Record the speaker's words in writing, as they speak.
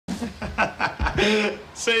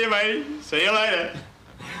See you, matey. See you later.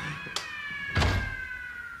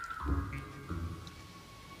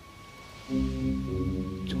 Do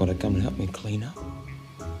you want to come and help me clean up?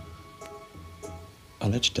 I'll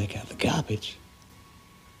let you take out the garbage.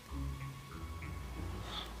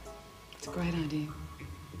 It's a great idea.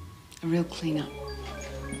 A real clean-up.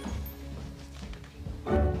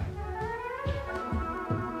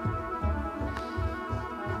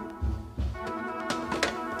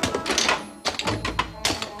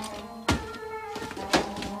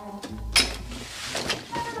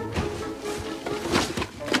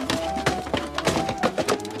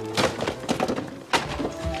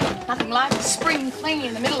 Nothing like a spring clean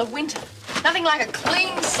in the middle of winter. Nothing like a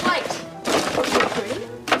clean slate.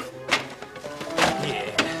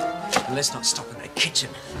 Yeah. And let's not stop in the kitchen.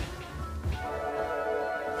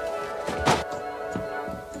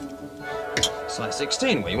 Size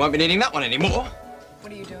 16. Well, you won't be needing that one anymore.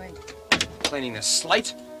 What are you doing? Cleaning the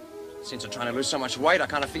slate. Since I'm trying to lose so much weight, I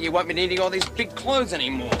kind of figure you won't be needing all these big clothes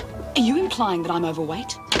anymore. Are you implying that I'm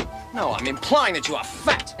overweight? No, I'm implying that you are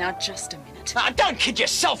fat. Now, just a minute. Don't kid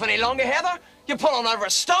yourself any longer, Heather. You've put on over a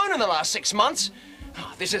stone in the last 6 months.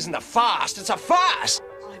 Oh, this isn't a fast, it's a fast.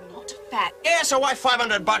 I'm not fat. Yeah, so why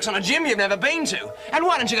 $500 on a gym you've never been to? And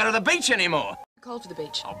why don't you go to the beach anymore? Cold for the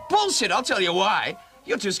beach. Oh, bullshit, I'll tell you why.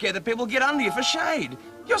 You're too scared that people get under you for shade.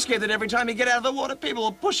 You're scared that every time you get out of the water, people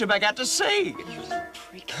will push you back out to sea. You little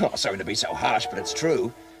prick. Oh, sorry to be so harsh, but it's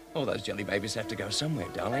true. All those jelly babies have to go somewhere,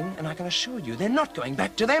 darling, and I can assure you they're not going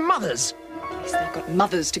back to their mothers. At least they've got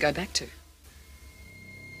mothers to go back to.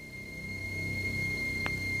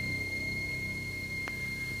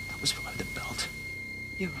 That was below the belt.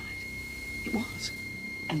 You're right. It was.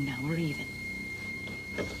 And now we're even.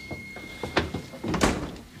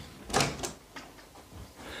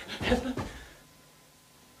 Heather.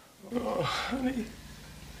 Oh, honey.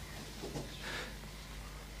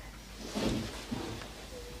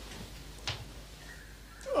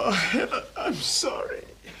 Oh, Heather, I'm sorry.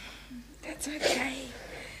 That's okay.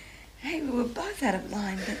 Hey, we were both out of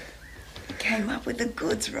line, but we came up with the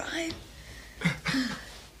goods, right?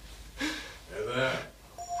 Heather.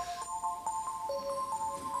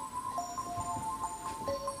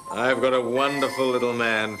 I've got a wonderful little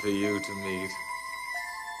man for you to meet.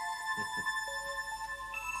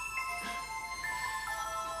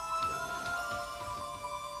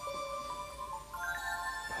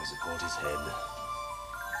 I support his head.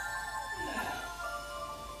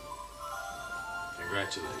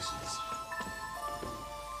 Congratulations.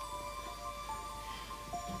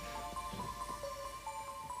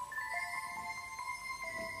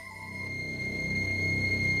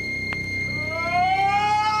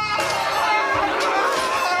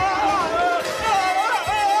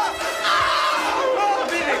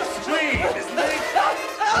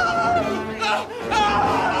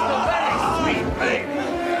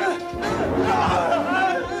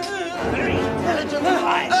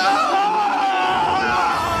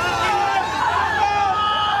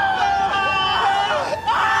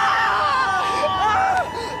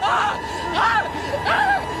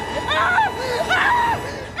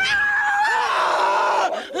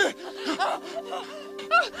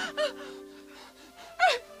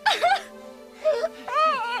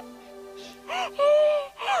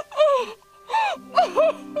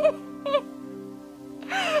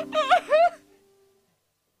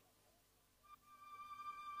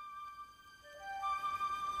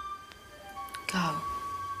 Go.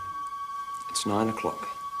 It's 9 o'clock.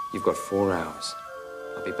 You've got 4 hours.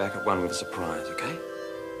 I'll be back at 1 with a surprise, okay?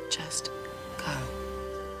 Just go.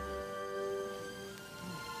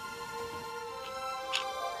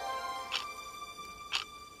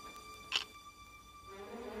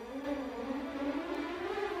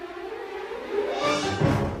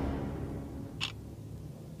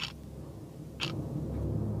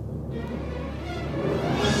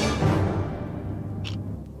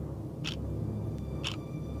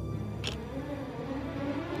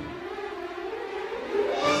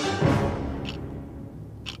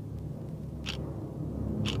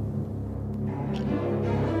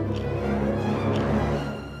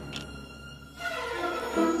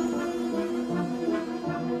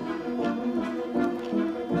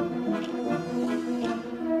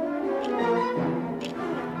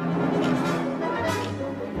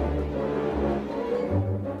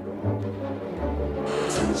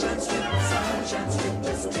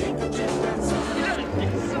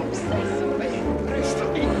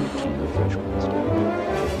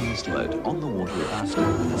 Yeast load on the watery pasta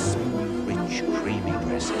with a smooth, rich, creamy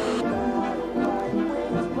dressing.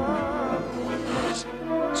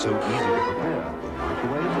 So easy to prepare.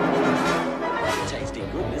 Microwave. Tasty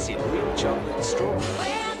goodness. Fancy a real chocolate strawberry.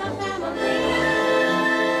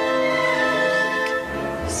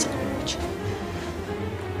 Sandwich.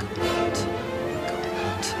 Go out. Go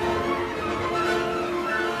out.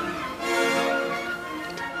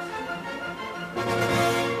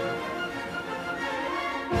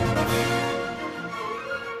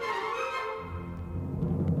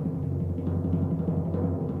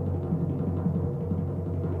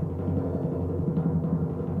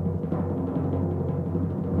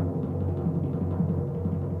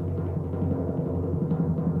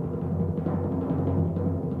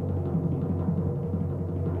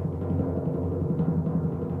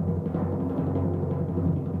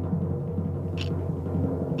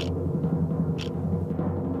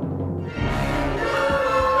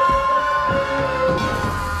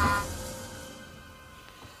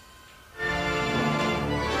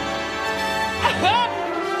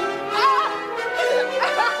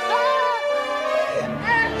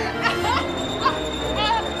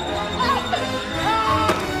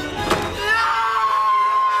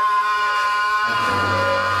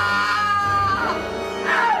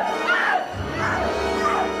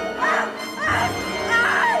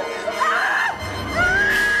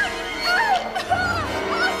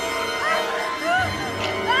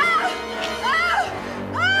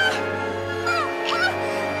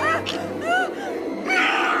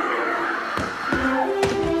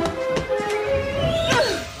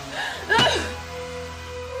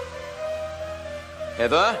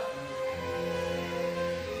 Heather?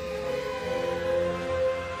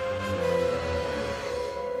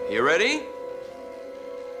 You ready?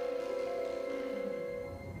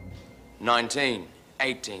 19,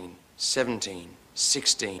 18, 17,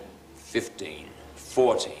 16, 15,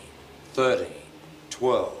 14, 13,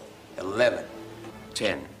 12, 11,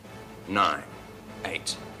 10, 9,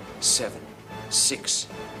 8, 7, 6,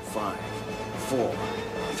 5, 4,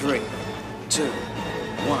 3, 2,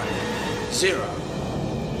 1, 0.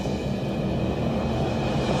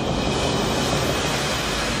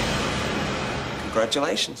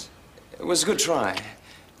 Congratulations. It was a good try.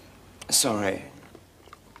 Sorry.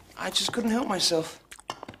 I just couldn't help myself.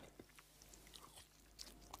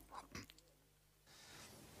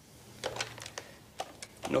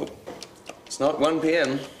 Nope. It's not 1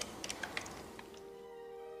 p.m.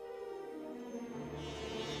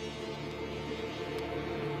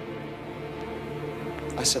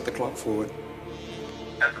 I set the clock forward.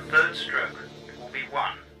 At the third stroke, it will be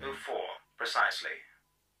 1:04 precisely.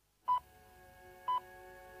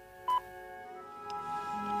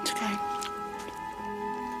 It's okay.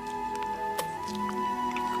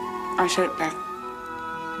 I set it back.